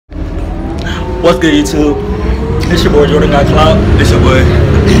What's good, YouTube? It's your boy Jordan Got Clout. It's your boy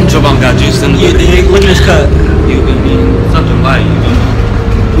Ft.JovonGotJuice. You dig? Look at this cut. You feel me? Something light, you feel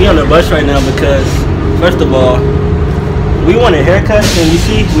me? We on the bus right now because, first of all, we want a haircut, and you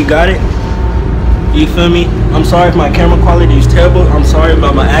see, we got it. You feel me? I'm sorry if my camera quality is terrible. I'm sorry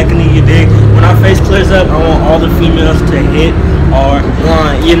about my acne, you dig? When our face clears up, I want all the females to hit our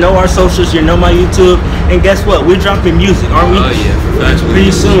line. You know our socials, you know my YouTube. And guess what? We're dropping music, aren't we? Oh yeah, facts.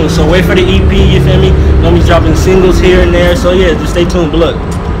 Pretty soon. So wait for the EP, you feel me? Gonna be dropping singles here and there. So yeah, just stay tuned. But look,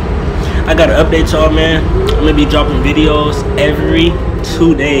 I gotta update y'all, man. I'm gonna be dropping videos every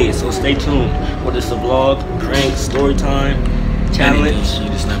 2 days. So stay tuned. Whether it's a vlog, prank, story time, challenge. You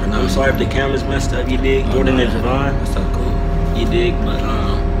just never know. I'm sorry if the camera's messed up, you dig? Jordan and Javon. That's so cool. You dig? But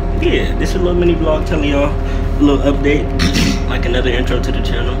yeah, this is a little mini vlog telling y'all a little update, like another intro to the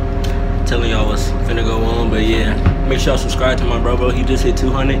channel, telling y'all what's finna go on. But yeah, make sure y'all subscribe to my bro. He just hit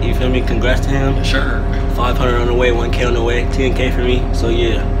 200. You feel me? Congrats to him. Sure. 500 on the way, 1K on the way, 10K for me. So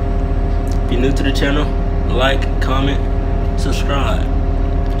yeah, if you're new to the channel, like, comment, subscribe,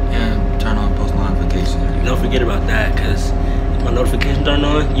 and turn on post notifications. Don't forget about that, because my notifications aren't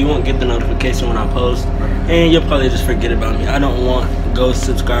on, you won't get the notification when I post, and you'll probably just forget about me. I don't want ghost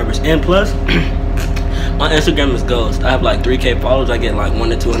subscribers. And plus, my Instagram is ghost. I have like 3K followers. I get like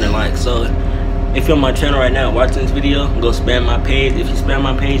 100 to 200 likes. So if you're on my channel right now watching this video, go spam my page. If you spam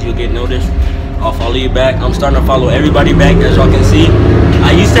my page, you'll get noticed. I'll follow you back. I'm starting to follow everybody back, as y'all can see.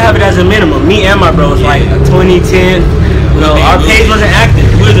 I used to have it as a minimum. Me and my bros, like 2010. No, our page wasn't active.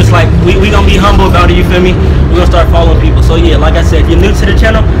 We were just like, we gonna be humble about it, you feel me? We're gonna start following people. So yeah, like I said, if you're new to the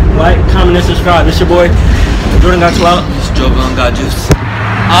channel, like, comment, and subscribe. It's your boy, Jordan Got Clout. It's JovonGotJuice.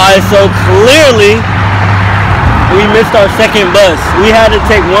 Alright, so clearly, we missed our second bus. We had to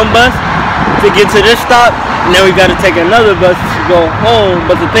take one bus to get to this stop, and then we gotta take another bus to go home.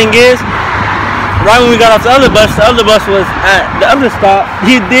 But the thing is, right when we got off the other bus was at the other stop,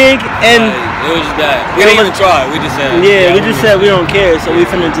 you dig? And it was just that. We didn't even try. We just said. Yeah, we just said we don't care. So we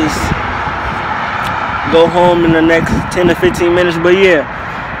finna just go home in the next 10 to 15 minutes. But yeah,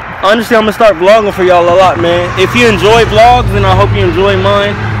 honestly, I'm gonna start vlogging for y'all a lot, man. If you enjoy vlogs, then I hope you enjoy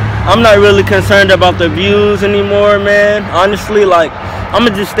mine. I'm not really concerned about the views anymore, man. Honestly, like, I'm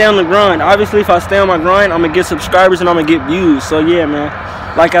gonna just stay on the grind. Obviously, if I stay on my grind, I'm gonna get subscribers and I'm gonna get views. So yeah, man.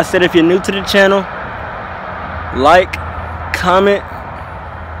 Like I said, if you're new to the channel, like, comment,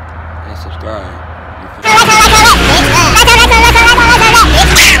 and subscribe.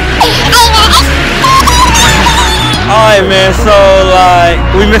 Alright, man, so like,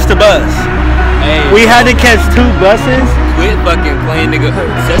 we missed the bus. Hey, we had to catch 2 buses. Quit fucking playing, nigga.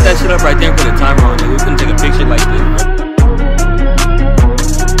 Set that shit up right there and put a timer on it. We couldn't take a picture like this.